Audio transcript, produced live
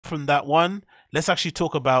from that one, let's actually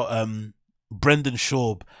talk about Brendan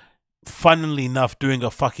Schaub, funnily enough, doing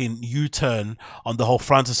a fucking U-turn on the whole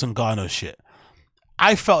Francis Ngannou shit.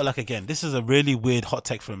 I felt like, again, this is a really weird hot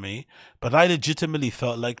take for me, but I legitimately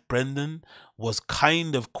felt like Brendan was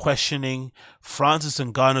kind of questioning Francis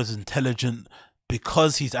Ngannou's intelligence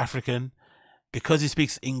because he's African, because he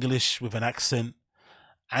speaks English with an accent,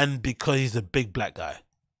 and because he's a big black guy.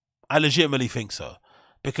 I legitimately think so.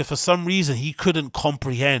 Because for some reason, he couldn't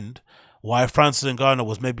comprehend why Francis Ngannou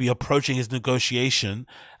was maybe approaching his negotiation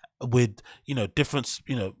with, you know, different,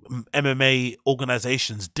 you know, MMA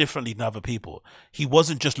organizations differently than other people. He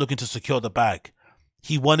wasn't just looking to secure the bag.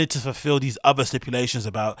 He wanted to fulfill these other stipulations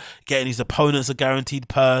about getting his opponents a guaranteed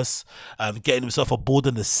purse, getting himself a board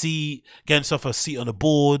on the seat, getting himself a seat on the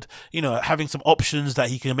board, you know, having some options that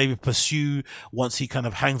he can maybe pursue once he kind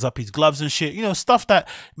of hangs up his gloves and shit, you know, stuff that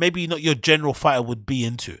maybe not your general fighter would be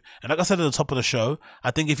into. And like I said at the top of the show, I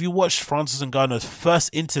think if you watch Francis Ngannou's first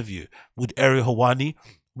interview with ARIEL HELWANI,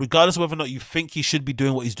 regardless of whether or not you think he should be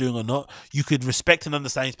doing what he's doing or not, you could respect and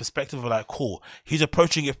understand his perspective of like, cool, he's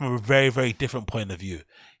approaching it from a very, very different point of view.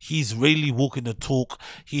 He's really walking the talk.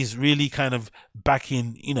 He's really kind of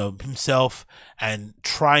backing, you know, himself and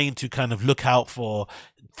trying to kind of look out for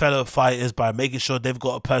fellow fighters by making sure they've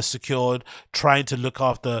got a purse secured, trying to look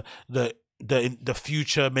after the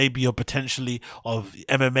future maybe or potentially of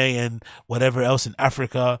MMA and whatever else in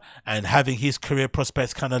Africa, and having his career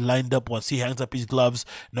prospects kind of lined up once he hangs up his gloves,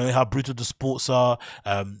 knowing how brutal the sports are,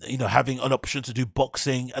 you know, having an option to do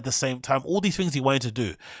boxing at the same time, all these things he wanted to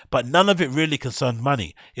do, but none of it really concerned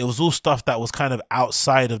money. It was all stuff that was kind of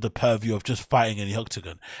outside of the purview of just fighting in the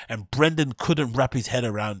octagon, and Brendan couldn't wrap his head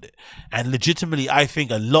around it. And legitimately, I think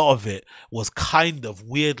a lot of it was kind of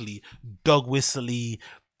weirdly dog whistly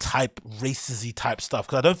type racisty type stuff,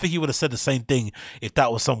 because I don't think he would have said the same thing if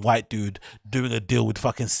that was some white dude doing a deal with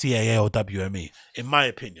fucking CAA or WME. In my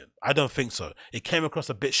opinion, I don't think so. It came across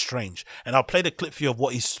a bit strange, and I'll play the clip for you of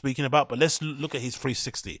what he's speaking about, but let's look at his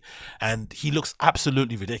 360, and he looks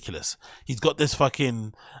absolutely ridiculous. He's got this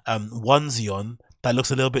fucking onesie on that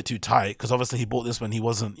looks a little bit too tight, because obviously he bought this when he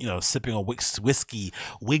wasn't, you know, sipping a whiskey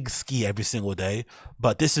every single day.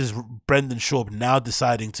 But this is Brendan Schaub now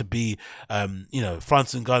deciding to be, you know,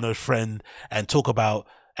 Francis Ngannou's friend and talk about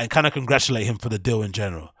and kind of congratulate him for the deal in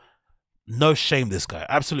general. No shame, this guy.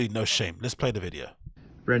 Absolutely no shame. Let's play the video.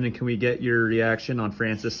 Brendan, can we get your reaction on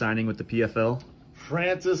Francis signing with the PFL?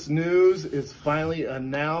 Francis news is finally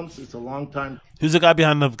announced. It's a long time. Who's the guy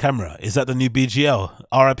behind the camera? Is that the new BGL?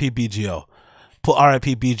 RIP BGL. Put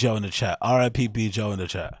RIP BGO in the chat. RIP BGO in the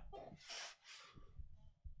chat.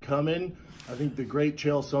 Coming. I think the great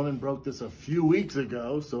Chael Sonnen broke this a few weeks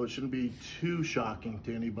ago, so it shouldn't be too shocking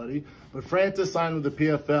to anybody. But Francis signed with the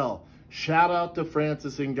PFL. Shout out to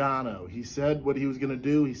Francis Ngannou. He said what he was going to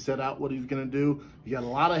do. He set out what he was going to do. He got a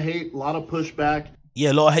lot of hate, a lot of pushback.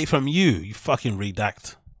 Yeah, a lot of hate from you fucking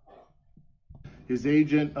redact. His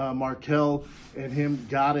agent, Markel, and him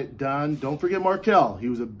got it done. Don't forget Markel. He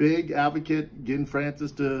was a big advocate getting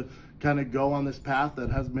Francis to kind of go on this path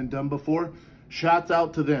that hasn't been done before. Shouts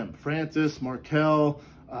out to them. Francis, Markel,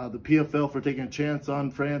 the PFL for taking a chance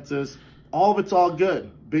on Francis. All of it's all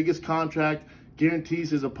good. Biggest contract, guarantees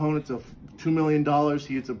his opponents of $2 million.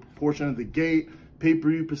 He gets a portion of the gate,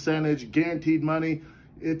 pay-per-view percentage, guaranteed money.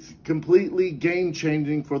 It's completely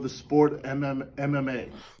game-changing for the sport MMA.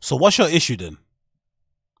 So what's your issue then?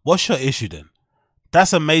 What's your issue then?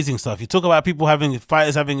 That's amazing stuff. You talk about people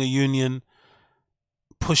fighters having a union,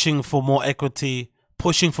 pushing for more equity,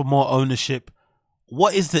 pushing for more ownership.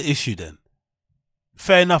 What is the issue then?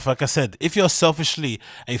 Fair enough, like I said, if you're selfishly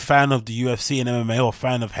a fan of the UFC and MMA or a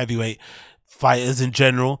fan of heavyweight fighters in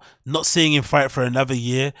general, not seeing him fight for another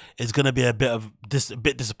year is going to be a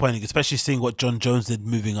bit disappointing, especially seeing what John Jones did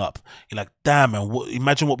moving up. You're like, damn, man,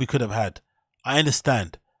 imagine what we could have had. I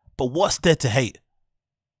understand, but what's there to hate?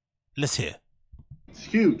 Let's hear. It's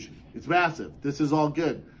huge. It's massive. This is all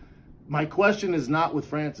good. My question is not with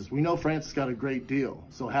Francis. We know Francis got a great deal,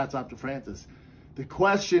 so hats off to Francis. The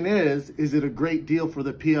question is it a great deal for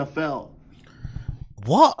the PFL?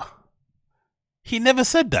 What? He never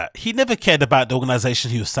said that. He never cared about the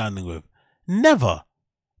organization he was standing with. Never.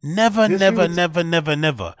 Never, never, never, never,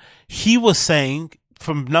 never. He was saying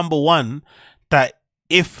from number one that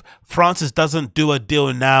if Francis doesn't do a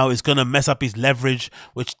deal now, it's going to mess up his leverage,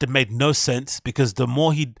 which made no sense because the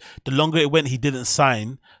longer it went, he didn't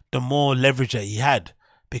sign, the more leverage that he had.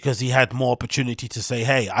 because he had more opportunity to say,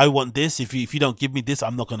 hey, I want this. If you don't give me this,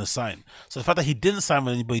 I'm not going to sign. So the fact that he didn't sign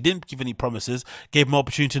with anybody, didn't give any promises, gave him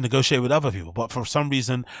opportunity to negotiate with other people. But for some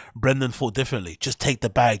reason, Brendan thought differently. Just take the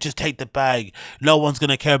bag. Just take the bag. No one's going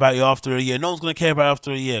to care about you after a year. No one's going to care about you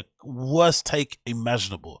after a year. Worst take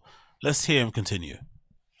imaginable. Let's hear him continue.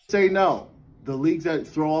 Say no. The leagues that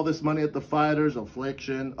throw all this money at the fighters,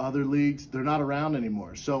 Affliction, other leagues, they're not around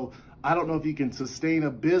anymore. So I don't know if you can sustain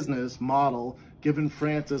a business model giving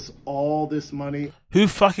Francis all this money. Who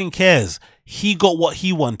fucking cares? He got what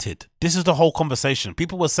he wanted. This is the whole conversation.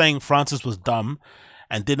 People were saying Francis was dumb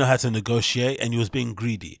and didn't know how to negotiate and he was being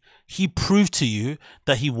greedy. He proved to you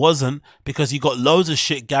that he wasn't, because he got loads of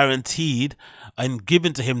shit guaranteed and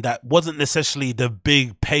given to him that wasn't necessarily the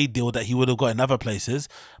big pay deal that he would have got in other places,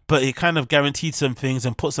 but it kind of guaranteed some things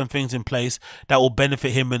and put some things in place that will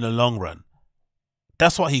benefit him in the long run.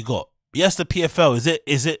 That's what he got. Yes, the PFL,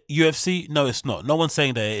 is it UFC? No, it's not. No one's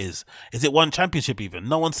saying that it is. Is it one championship even?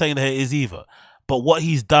 No one's saying that it is either. But what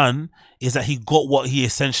he's done is that he got what he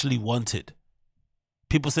essentially wanted.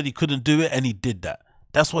 People said he couldn't do it and he did that.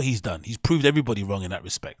 That's what he's done. He's proved everybody wrong in that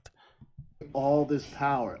respect. All this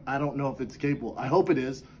power. I don't know if it's capable. I hope it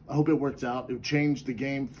is. I hope it works out. It would change the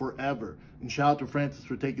game forever. And shout out to Francis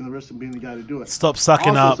for taking the risk and being the guy to do it. Stop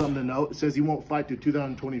sucking up. Also, something to note, it says he won't fight through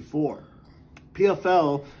 2024.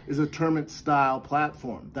 PFL is a tournament-style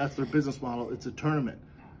platform. That's their business model. It's a tournament.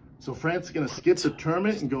 So France is going to skip the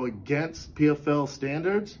tournament and go against PFL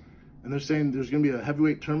standards. And they're saying there's going to be a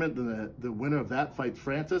heavyweight tournament, then the winner of that fights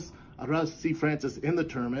Francis. I'd rather see Francis in the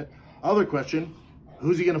tournament. Other question,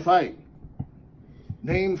 who's he going to fight?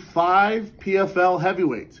 Name 5 PFL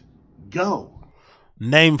heavyweights. Go.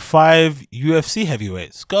 Name 5 UFC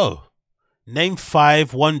heavyweights. Go. Name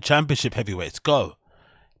 5 one championship heavyweights. Go.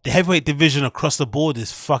 The heavyweight division across the board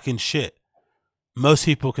is fucking shit. Most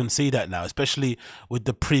people can see that now, especially with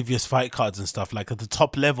the previous fight cards and stuff. Like at the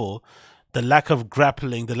top level, the lack of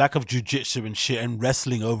grappling, the lack of jiu-jitsu and shit and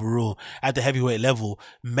wrestling overall at the heavyweight level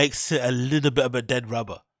makes it a little bit of a dead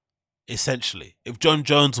rubber, essentially. If John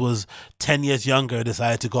Jones was 10 years younger and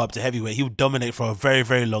decided to go up to heavyweight, he would dominate for a very,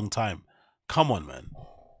 very long time. Come on, man.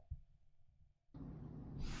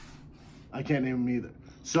 I can't name them either.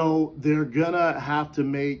 So they're going to have to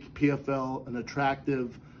make PFL an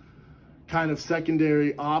attractive kind of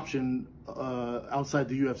secondary option outside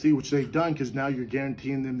the UFC, which they've done because now you're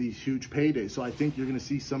guaranteeing them these huge paydays. So I think you're going to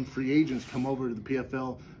see some free agents come over to the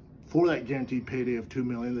PFL for that guaranteed payday of $2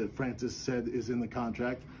 million that Francis said is in the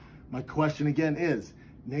contract. My question again is,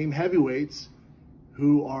 name heavyweights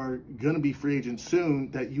who are going to be free agents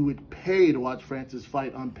soon that you would pay to watch Francis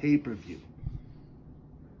fight on pay-per-view.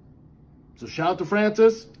 So shout out to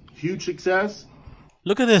Francis, huge success.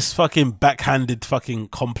 Look at this fucking backhanded fucking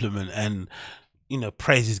compliment and, you know,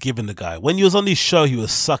 praise he's giving the guy. When he was on this show, he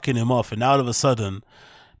was sucking him off. And now all of a sudden,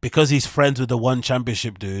 because he's friends with the one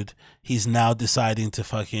championship dude, he's now deciding to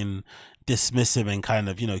fucking dismiss him and kind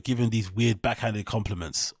of, you know, give him these weird backhanded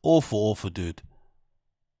compliments. Awful, dude.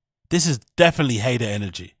 This is definitely hater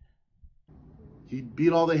energy. He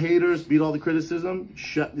beat all the haters, beat all the criticism.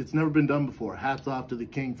 It's never been done before. Hats off to the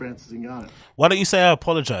king, Francis Ngannou. Why don't you say I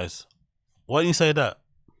apologize? Why don't you say that?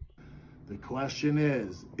 The question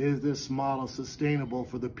is this model sustainable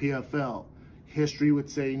for the PFL? History would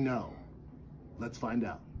say no. Let's find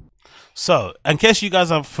out. So, in case you guys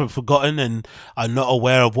have forgotten and are not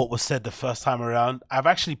aware of what was said the first time around, I've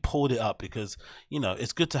actually pulled it up because, you know,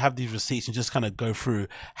 it's good to have these receipts and just kind of go through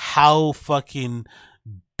how fucking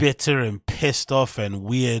bitter and pissed off and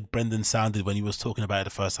weird Brendan sounded when he was talking about it the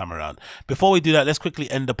first time around. Before we do that, let's quickly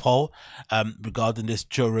end the poll regarding this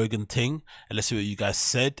Joe Rogan thing, and let's see what you guys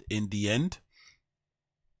said in the end.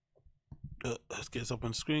 Let's get this up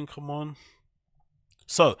on screen, come on.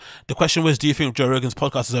 So the question was, do you think Joe Rogan's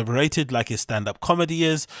podcast is overrated like his stand-up comedy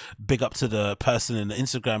is? Big up to the person in the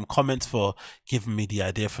Instagram comments for giving me the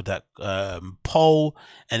idea for that poll.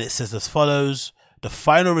 And it says as follows: the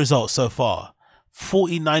final result so far,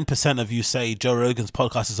 49% of you say Joe Rogan's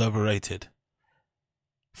podcast is overrated.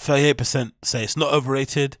 38% say it's not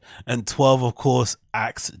overrated. And 12, of course,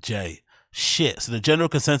 axe J. Shit. So the general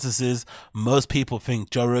consensus is most people think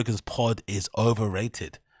Joe Rogan's pod is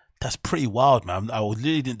overrated. That's pretty wild, man. I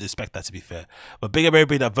really didn't expect that, to be fair. But big up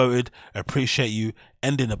everybody that voted. I appreciate you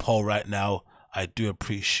ending the poll right now. I do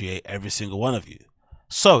appreciate every single one of you.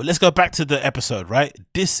 So let's go back to the episode, right?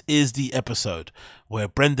 This is the episode where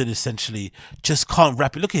Brendan essentially just can't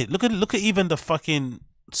rap it. Look at even the fucking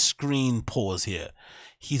screen pause here.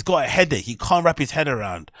 He's got a headache. He can't wrap his head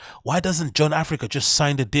around. Why doesn't John Africa just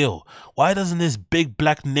sign the deal? Why doesn't this big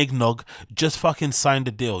black nignog just fucking sign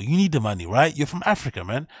the deal? You need the money, right? You're from Africa,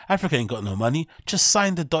 man. Africa ain't got no money. Just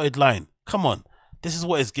sign the dotted line. Come on. This is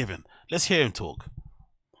what it's given. Let's hear him talk.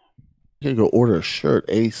 You gotta go order a shirt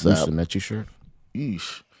ASAP. That's the Mechie shirt.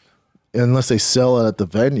 Yeesh. Unless they sell it at the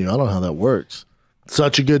venue. I don't know how that works.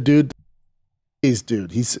 Such a good dude.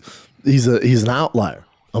 Dude, he's an outlier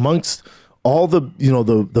amongst all the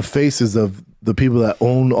the faces of the people that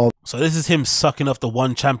own all. So this is him sucking off the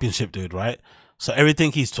one championship, dude, right? So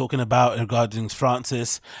everything he's talking about regarding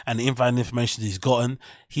Francis and the inside information he's gotten,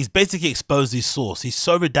 he's basically exposed his source. He's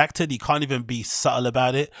so redacted, he can't even be subtle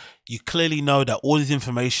about it. You clearly know that all his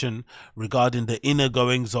information regarding the inner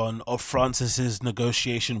goings on of Francis's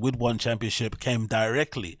negotiation with One Championship came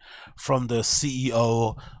directly from the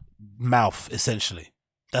CEO mouth, essentially.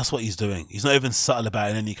 That's what he's doing. He's not even subtle about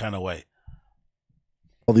it in any kind of way.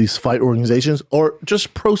 All these fight organizations, or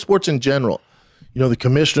just pro sports in general. You know, the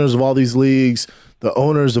commissioners of all these leagues, the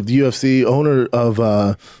owners of the UFC, owner of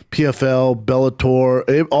PFL,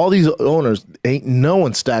 Bellator, all these owners, ain't no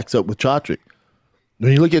one stacks up with Chatrik.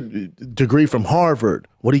 When you look at degree from Harvard,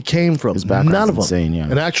 what he came from, none of them. Insane,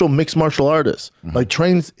 yeah. An actual mixed martial artist, like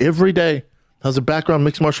trains every day, has a background in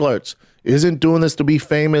mixed martial arts. Isn't doing this to be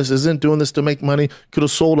famous, isn't doing this to make money, could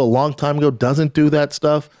have sold a long time ago, doesn't do that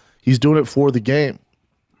stuff. He's doing it for the game.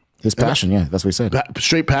 His passion, yeah, that's what he said.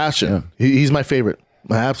 Straight passion. Yeah. He's my favorite,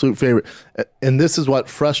 my absolute favorite. And this is what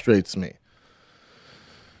frustrates me.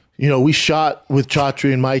 You know, we shot with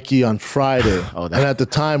Chatri and Mikey on Friday. And at the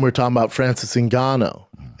time, we were talking about Francis Ngannou.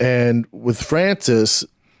 And with Francis,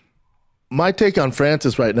 my take on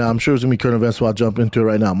Francis right now, I'm sure there's going to be current events, so I'll jump into it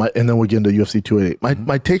right now. And then we'll get into UFC 288.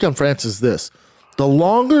 My take on Francis is this. The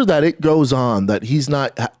longer that it goes on, that he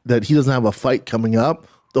doesn't have a fight coming up,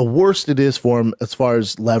 the worse it is for him as far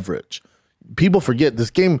as leverage. People forget this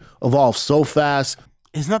game evolves so fast.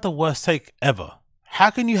 It's not the worst take ever.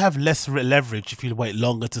 How can you have less leverage if you wait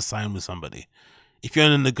longer to sign with somebody? If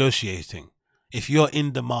you're negotiating, if you're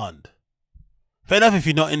in demand. Fair enough if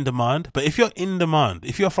you're not in demand, but if you're in demand,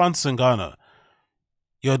 if you're Francis Ngannou,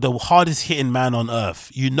 you're the hardest hitting man on earth.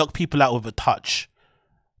 You knock people out with a touch.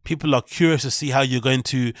 People are curious to see how you're going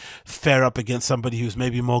to fare up against somebody who's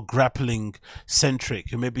maybe more grappling centric,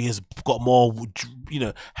 who maybe has got more,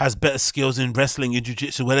 has better skills in wrestling, in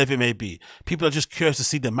jiu-jitsu, whatever it may be. People are just curious to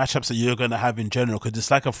see the matchups that you're going to have in general, because it's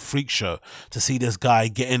like a freak show to see this guy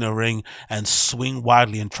get in a ring and swing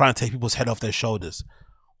wildly and try and take people's head off their shoulders.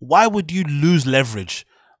 Why would you lose leverage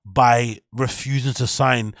by refusing to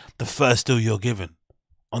sign the first deal you're given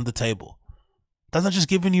on the table? That's not just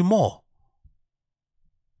giving you more.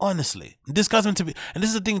 Honestly, this guy's meant to be, and this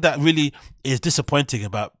is the thing that really is disappointing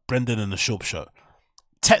about Brendan and the Schaub show.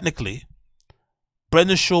 Technically,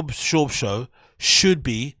 Brendan Schaub's show should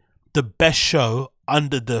be the best show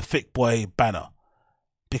under the Thick Boy banner,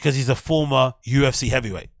 because he's a former UFC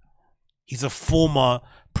heavyweight. He's a former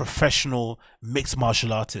professional mixed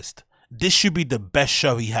martial artist. This should be the best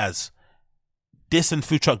show he has. This and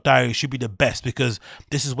Food Truck Diary should be the best, because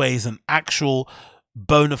this is where he's an actual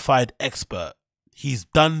bona fide expert. He's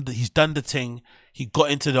done the thing. He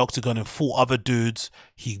got into the octagon and fought other dudes.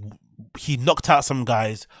 He knocked out some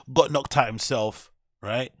guys, got knocked out himself,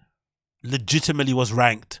 right? Legitimately was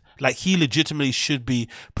ranked. Like, he legitimately should be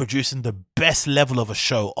producing the best level of a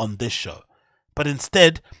show on this show. But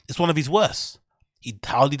instead, it's one of his worst. He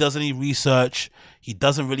hardly does any research. He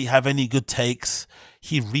doesn't really have any good takes.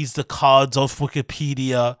 He reads the cards off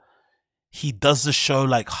Wikipedia. He does the show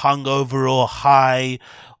like hungover or high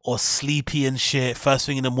or sleepy and shit first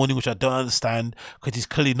thing in the morning, which I don't understand, because he's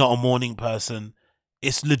clearly not a morning person.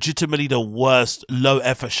 It's legitimately the worst low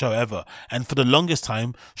effort show ever. And for the longest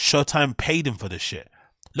time, Showtime paid him for this shit.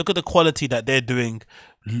 Look at the quality that they're doing,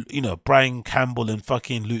 Brian Campbell and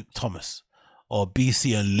fucking Luke Thomas, or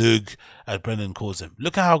BC and Lug, as Brendan calls him.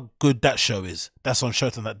 Look at how good that show is. That's on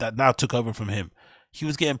Showtime, that now took over from him. He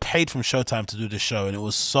was getting paid from Showtime to do this show, and it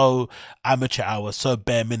was so amateur hour, so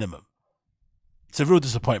bare minimum. It's a real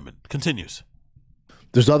disappointment. Continues.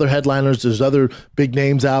 There's other headliners. There's other big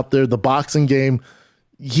names out there. The boxing game,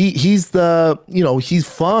 he's the, he's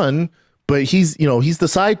fun, but he's the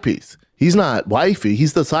side piece. He's not wifey.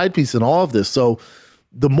 He's the side piece in all of this. So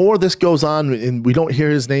the more this goes on, and we don't hear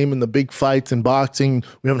his name in the big fights in boxing,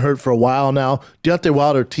 we haven't heard for a while now. Deontay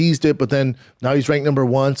Wilder teased it, but then now he's ranked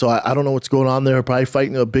 #1, so I don't know what's going on there. Probably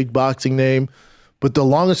fighting a big boxing name. But the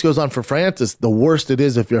longest goes on for Francis, the worse it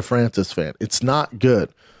is if you're a Francis fan. It's not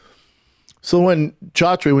good. So when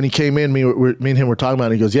Chatri, when he came in, me and him were talking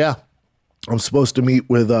about it, he goes, yeah, I'm supposed to meet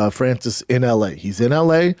with Francis in LA. He's in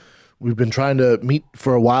LA. We've been trying to meet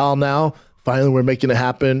for a while now. Finally, we're making it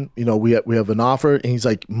happen. You know, we have an offer, and he's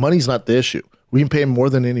like, money's not the issue. We can pay him more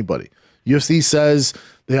than anybody. UFC says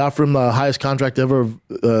they offer him the highest contract ever,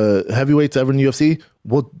 heavyweights ever in the UFC.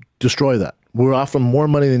 We'll destroy that. We're offering more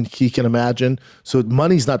money than he can imagine. So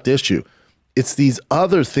money's not the issue. It's these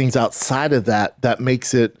other things outside of that that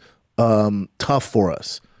makes it tough for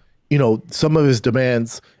us. You know, some of his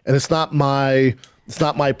demands, and it's not my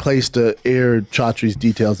place to air Chatri's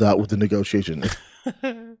details out with the negotiation.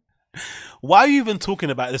 Why are you even talking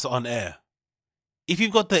about this on air? If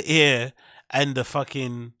you've got the ear and the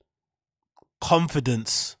fucking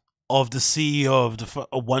confidence of the CEO of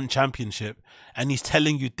the one championship, and he's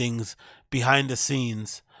telling you things behind the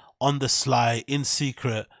scenes, on the sly, in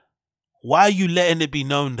secret, why are you letting it be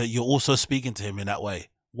known that you're also speaking to him in that way?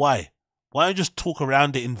 Why? Why don't you just talk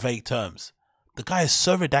around it in vague terms? The guy is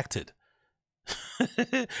so redacted.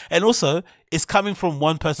 And also, it's coming from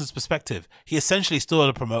one person's perspective. He essentially is still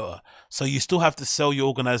a promoter. So you still have to sell your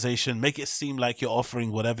organization, make it seem like you're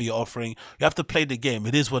offering whatever you're offering. You have to play the game.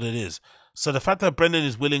 It is what it is. So the fact that Brendan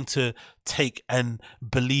is willing to take and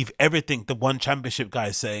believe everything the one championship guy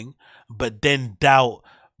is saying, but then doubt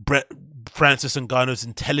Francis Ngannou's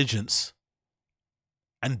intelligence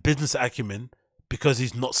and business acumen because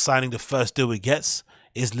he's not signing the first deal he gets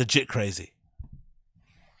is legit crazy.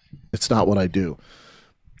 It's not what I do.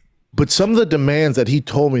 But some of the demands that he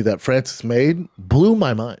told me that Francis made blew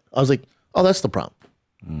my mind. I was like, oh, that's the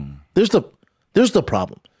problem. There's the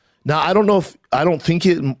problem. Now, I don't think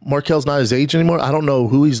Markel's not his age anymore. I don't know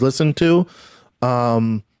who he's listened to.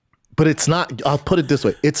 But it's not, I'll put it this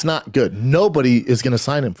way. It's not good. Nobody is going to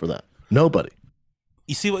sign him for that. Nobody.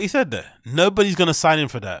 You see what he said there? Nobody's going to sign him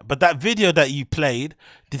for that. But that video that you played,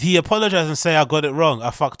 did he apologize and say, I got it wrong? I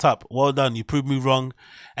fucked up. Well done. You proved me wrong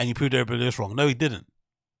and you proved everybody else wrong. No, he didn't.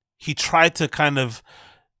 He tried to kind of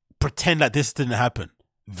pretend that this didn't happen.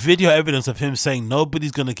 Video evidence of him saying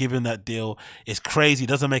nobody's going to give him that deal is crazy. It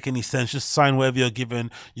doesn't make any sense. Just sign whatever you're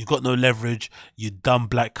given. You've got no leverage. You dumb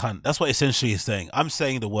black cunt. That's what essentially he's saying. I'm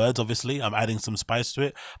saying the words, obviously. I'm adding some spice to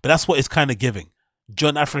it. But that's what it's kind of giving.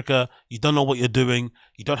 John Africa, you don't know what you're doing.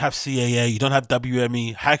 You don't have CAA. You don't have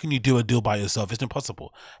WME. How can you do a deal by yourself? It's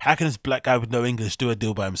impossible. How can this black guy with no English do a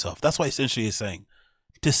deal by himself? That's what essentially he's saying.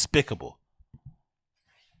 Despicable.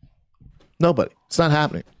 Nobody. It's not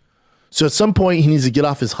happening. So at some point, he needs to get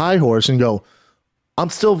off his high horse and go, I'm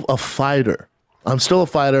still a fighter. I'm still a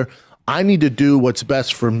fighter. I need to do what's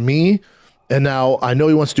best for me. And now I know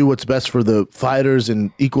he wants to do what's best for the fighters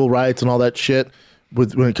and equal rights and all that shit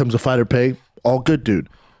when it comes to fighter pay. All good, dude.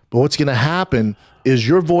 But what's going to happen is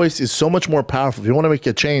your voice is so much more powerful. If you want to make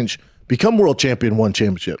a change, become world champion, one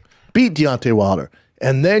championship, beat Deontay Wilder,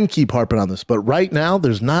 and then keep harping on this. But right now,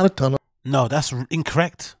 there's not a ton of... No, that's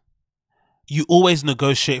incorrect. You always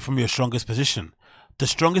negotiate from your strongest position. The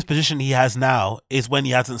strongest position he has now is when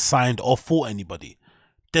he hasn't signed or fought anybody.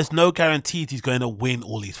 There's no guarantee he's going to win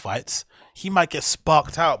all these fights. He might get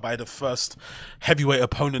sparked out by the first heavyweight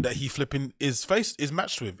opponent that he is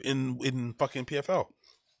matched with in fucking PFL.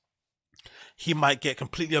 He might get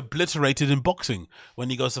completely obliterated in boxing when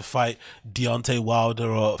he goes to fight Deontay Wilder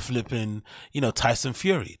or flipping, Tyson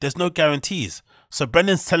Fury. There's no guarantees. So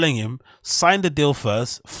Brendan's telling him, sign the deal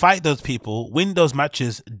first, fight those people, win those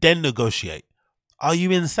matches, then negotiate. Are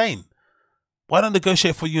you insane? Why not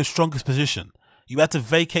negotiate for your strongest position? You had to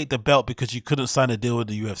vacate the belt because you couldn't sign a deal with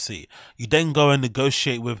the UFC. You then go and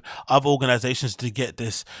negotiate with other organizations to get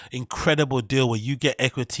this incredible deal where you get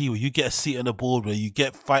equity, where you get a seat on the board, where you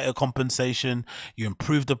get fighter compensation, you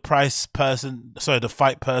improve the the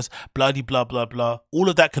fight purse, bloody blah, blah, blah. All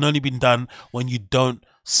of that can only be done when you don't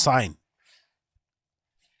sign.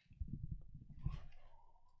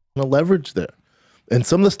 The leverage there. And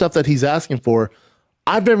some of the stuff that he's asking for,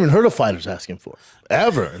 I've never even heard of fighters asking for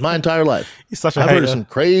ever in my entire life. He's such a I've hater. heard of some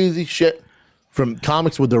crazy shit from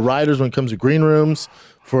comics with the writers when it comes to green rooms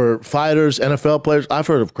for fighters, NFL players. I've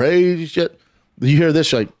heard of crazy shit. You hear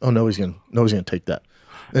this, you're like, oh, nobody's gonna take that.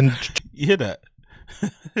 And you hear that?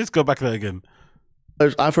 Let's go back to that again.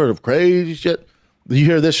 I've heard of crazy shit. You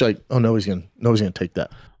hear this, you're like, oh, nobody's gonna take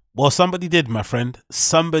that. Well, somebody did, my friend.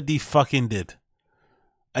 Somebody fucking did.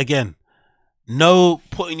 Again, no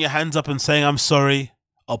putting your hands up and saying, I'm sorry,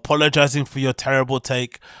 apologizing for your terrible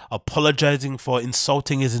take, apologizing for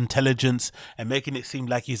insulting his intelligence and making it seem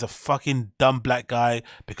like he's a fucking dumb black guy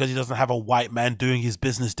because he doesn't have a white man doing his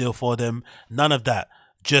business deal for them. None of that.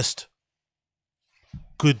 Just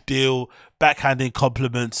good deal, backhanding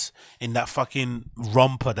compliments in that fucking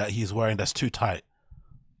romper that he's wearing that's too tight.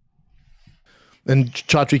 And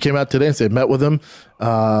Chatri came out today and said, met with him.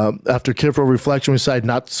 After careful reflection, we decided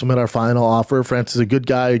not to submit our final offer. Francis is a good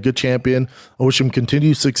guy, a good champion. I wish him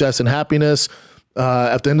continued success and happiness.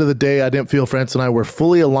 At the end of the day, I didn't feel Francis and I were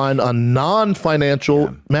fully aligned on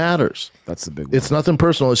non-financial matters. That's the big one. It's nothing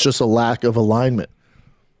personal. It's just a lack of alignment.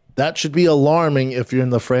 That should be alarming if you're in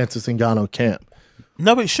the Francis Ngannou camp.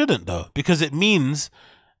 No, it shouldn't, though, because it means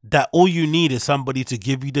that all you need is somebody to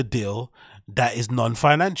give you the deal that is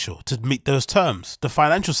non-financial to meet those terms. The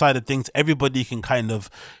financial side of things, everybody can kind of,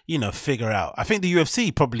 you know, figure out. I think the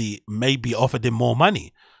UFC probably maybe offered him more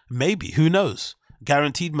money. Maybe, who knows?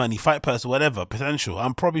 Guaranteed money, fight purse, whatever, potential.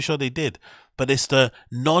 I'm probably sure they did. But it's the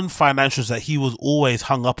non-financials that he was always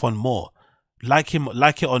hung up on more. Like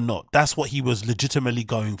it or not, that's what he was legitimately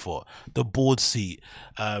going for. The board seat,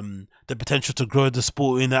 the potential to grow the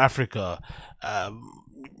sport in Africa,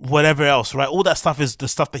 whatever else, right? All that stuff is the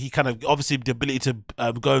stuff that he kind of, obviously the ability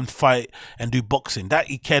to go and fight and do boxing, that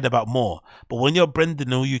he cared about more. But when you're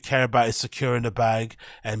Brendan, all you care about is securing the bag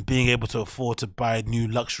and being able to afford to buy new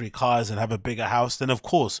luxury cars and have a bigger house, then of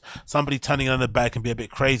course somebody turning on the bag can be a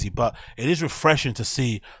bit crazy. But it is refreshing to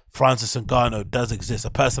see Francis Ngannou does exist, a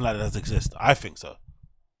person like that does exist. I think so.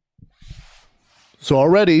 So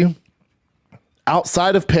already,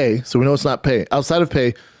 outside of pay, so we know it's not pay, outside of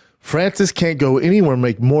pay, Francis can't go anywhere and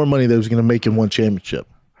make more money than he was going to make in one championship.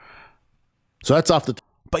 So that's off the...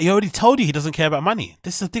 But he already told you he doesn't care about money.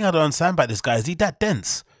 This is the thing I don't understand about this guy. Is he that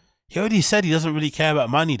dense? He already said he doesn't really care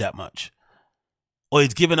about money that much. Or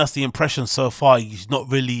he's given us the impression so far he's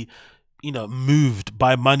not really, you know, moved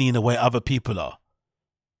by money in the way other people are.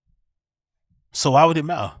 So why would it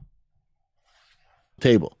matter?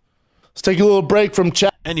 Table. Let's take a little break from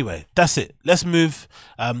chat. Anyway, that's it. Let's move.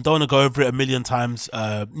 Don't want to go over it a million times.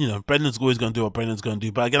 You know, Brendan's always going to do what Brendan's going to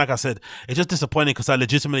do. But again, like I said, it's just disappointing because I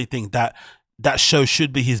legitimately think that that show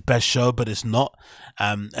should be his best show, but it's not.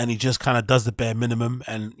 And he just kind of does the bare minimum.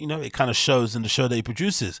 And, you know, it kind of shows in the show that he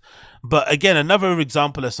produces. But again, another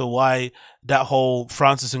example as to why that whole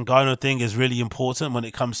Francis Ngannou thing is really important when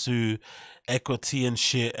it comes to equity and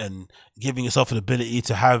shit and giving yourself an ability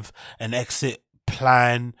to have an exit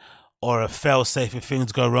plan or a fail safe if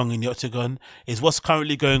things go wrong in the octagon is what's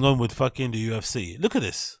currently going on with fucking the UFC. Look at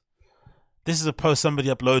this. This is a post somebody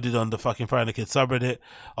uploaded on the fucking Friday Night Kid subreddit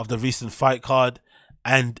of the recent fight card.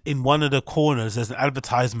 And in one of the corners, there's an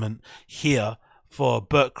advertisement here for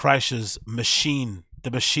Burt Kreischer's Machine, the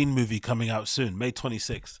Machine movie coming out soon, May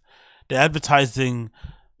 26th. They're advertising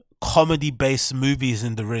comedy-based movies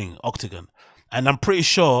in the ring, octagon. And I'm pretty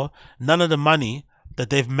sure none of the money that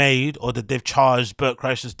they've made or that they've charged Burt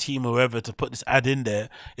Kreischer's team or whoever to put this ad in there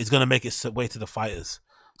is going to make its way to the fighters.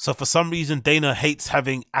 So for some reason, Dana hates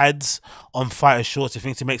having ads on fighter shorts. He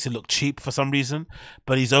thinks it makes it look cheap for some reason,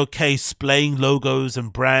 but he's okay splaying logos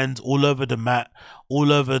and brands all over the mat,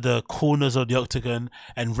 all over the corners of the octagon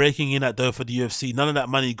and raking in that dough for the UFC. None of that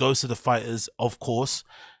money goes to the fighters, of course.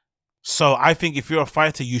 So I think if you're a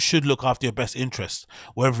fighter, you should look after your best interests,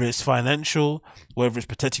 whether it's financial, whether it's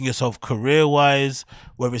protecting yourself career-wise,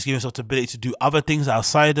 whether it's giving yourself the ability to do other things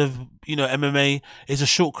outside of, you know, MMA. It's a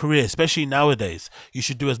short career, especially nowadays. You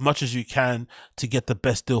should do as much as you can to get the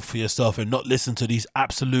best deal for yourself and not listen to these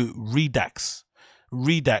absolute redacts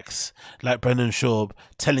like Brendan Schaub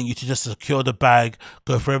telling you to just secure the bag,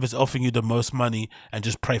 go for whoever's offering you the most money and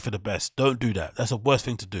just pray for the best. Don't do that. That's the worst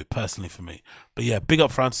thing to do personally for me. But yeah, big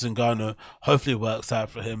up Francis Ngannou. Hopefully it works out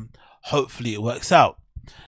for him. Hopefully it works out.